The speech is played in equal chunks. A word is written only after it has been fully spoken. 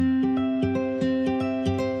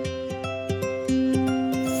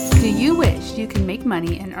you wish you can make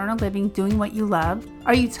money and earn a living doing what you love?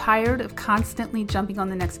 Are you tired of constantly jumping on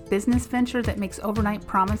the next business venture that makes overnight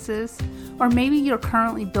promises? Or maybe you're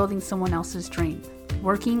currently building someone else's dream,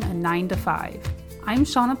 working a 9-to-5. I'm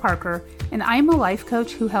Shauna Parker, and I'm a life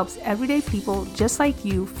coach who helps everyday people just like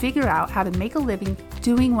you figure out how to make a living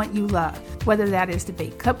doing what you love, whether that is to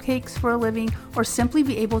bake cupcakes for a living or simply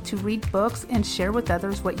be able to read books and share with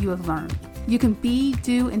others what you have learned. You can be,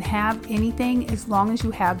 do, and have anything as long as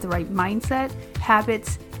you have the right mindset,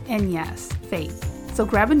 habits, and yes, faith. So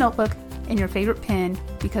grab a notebook and your favorite pen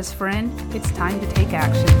because, friend, it's time to take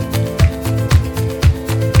action.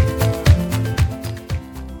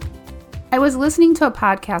 I was listening to a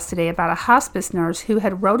podcast today about a hospice nurse who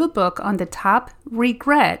had wrote a book on the top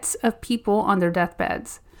regrets of people on their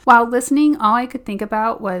deathbeds. While listening, all I could think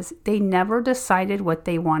about was they never decided what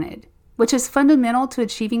they wanted, which is fundamental to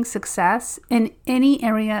achieving success in any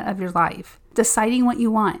area of your life. Deciding what you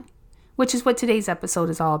want, which is what today's episode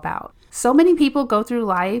is all about. So many people go through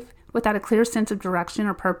life without a clear sense of direction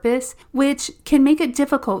or purpose, which can make it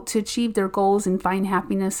difficult to achieve their goals and find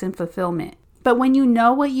happiness and fulfillment. But when you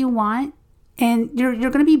know what you want, and you're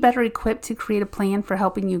going to be better equipped to create a plan for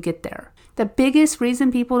helping you get there. The biggest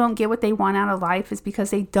reason people don't get what they want out of life is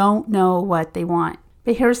because they don't know what they want.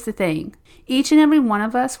 But here's the thing. Each and every one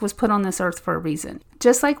of us was put on this earth for a reason.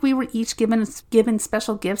 Just like we were each given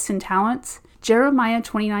special gifts and talents, Jeremiah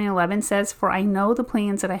 29:11 says, "For I know the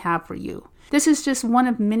plans that I have for you." This is just one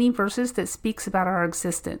of many verses that speaks about our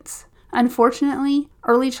existence. Unfortunately,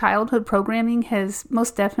 early childhood programming has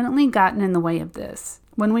most definitely gotten in the way of this.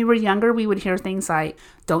 When we were younger, we would hear things like,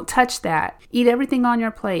 "Don't touch that. Eat everything on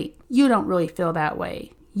your plate. You don't really feel that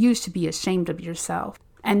way. You should be ashamed of yourself."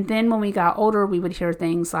 And then when we got older, we would hear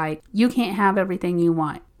things like, "You can't have everything you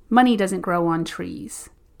want. Money doesn't grow on trees,"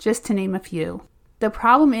 just to name a few. The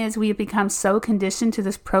problem is we have become so conditioned to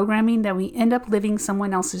this programming that we end up living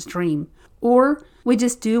someone else's dream, or we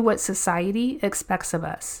just do what society expects of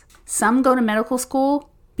us. Some go to medical school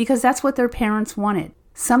because that's what their parents wanted.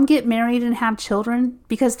 Some get married and have children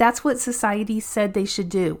because that's what society said they should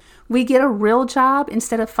do. We get a real job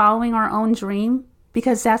instead of following our own dream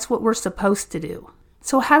because that's what we're supposed to do.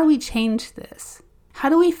 So how do we change this? How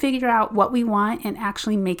do we figure out what we want and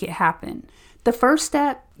actually make it happen? The first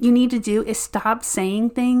step you need to do is stop saying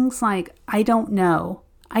things like, "I don't know,"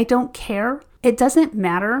 "I don't care," "It doesn't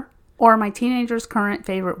matter," or my teenager's current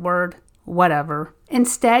favorite word, "whatever."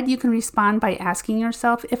 Instead, you can respond by asking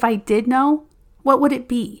yourself, if I did know, what would it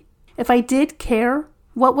be? If I did care,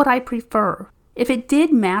 what would I prefer? If it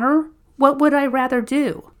did matter, what would I rather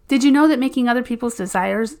do? Did you know that making other people's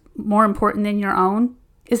desires more important than your own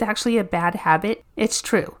is actually a bad habit? It's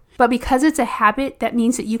true. But because it's a habit, that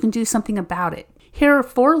means that you can do something about it. Here are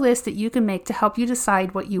 4 lists that you can make to help you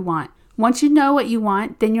decide what you want. Once you know what you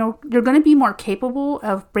want, then you're going to be more capable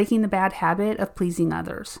of breaking the bad habit of pleasing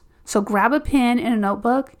others. So grab a pen and a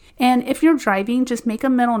notebook, and if you're driving, just make a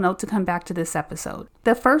mental note to come back to this episode.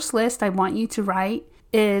 The first list I want you to write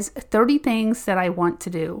is 30 things that I want to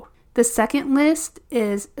do. The second list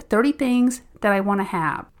is 30 things that I want to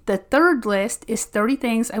have. The third list is 30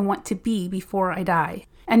 things I want to be before I die.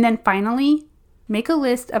 And then finally, make a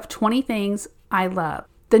list of 20 things I love.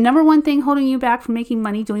 The number one thing holding you back from making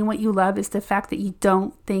money doing what you love is the fact that you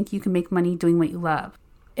don't think you can make money doing what you love.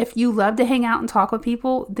 If you love to hang out and talk with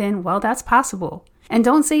people, then, well, that's possible. And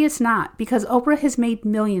don't say it's not, because Oprah has made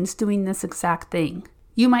millions doing this exact thing.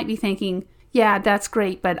 You might be thinking, yeah, that's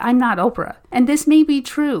great, but I'm not Oprah. And this may be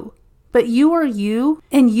true, but you are you,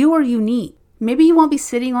 and you are unique. Maybe you won't be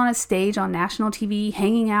sitting on a stage on national TV,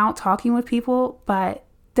 hanging out, talking with people, but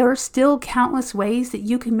there are still countless ways that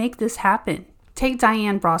you can make this happen. Take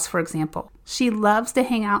Diane Bross, for example. She loves to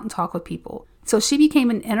hang out and talk with people. So she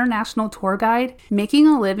became an international tour guide, making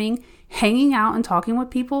a living, hanging out and talking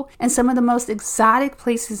with people in some of the most exotic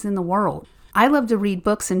places in the world. I love to read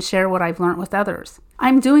books and share what I've learned with others.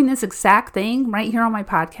 I'm doing this exact thing right here on my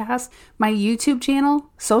podcast, my YouTube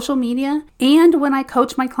channel, social media, and when I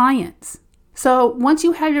coach my clients. So once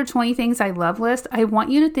you have your 20 things I love list, I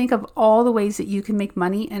want you to think of all the ways that you can make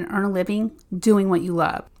money and earn a living doing what you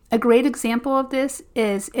love. A great example of this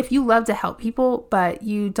is if you love to help people, but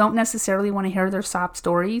you don't necessarily want to hear their sob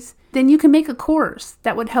stories, then you can make a course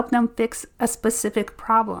that would help them fix a specific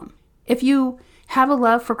problem. If you have a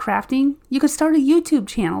love for crafting, you could start a YouTube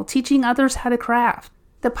channel teaching others how to craft.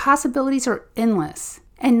 The possibilities are endless.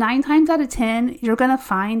 And 9 times out of 10, you're going to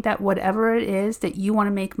find that whatever it is that you want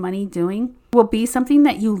to make money doing will be something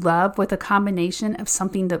that you love with a combination of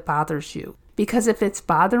something that bothers you. Because if it's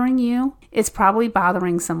bothering you, it's probably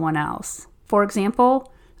bothering someone else. For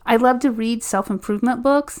example, I love to read self-improvement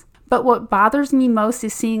books, But what bothers me most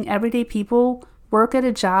is seeing everyday people work at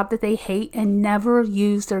a job that they hate and never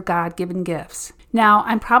use their God-given gifts. Now,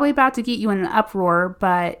 I'm probably about to get you in an uproar,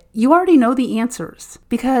 but you already know the answers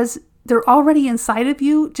because they're already inside of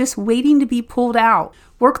you, just waiting to be pulled out.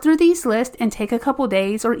 Work through these lists and take a couple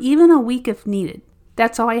days or even a week if needed.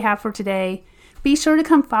 That's all I have for today. Be sure to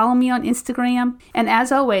come follow me on Instagram. And as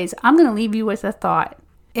always, I'm going to leave you with a thought.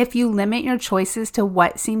 If you limit your choices to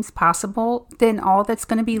what seems possible, then all that's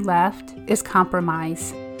going to be left is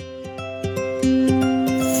compromise.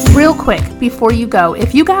 Real quick, before you go,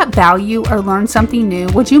 if you got value or learned something new,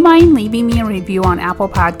 would you mind leaving me a review on Apple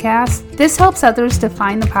Podcasts? This helps others to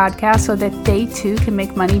find the podcast so that they too can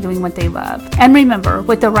make money doing what they love. And remember,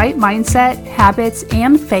 with the right mindset, habits,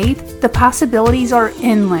 and faith, the possibilities are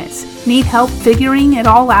endless. Need help figuring it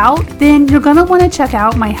all out? Then you're going to want to check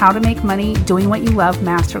out my How to Make Money Doing What You Love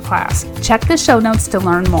masterclass. Check the show notes to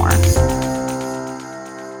learn more.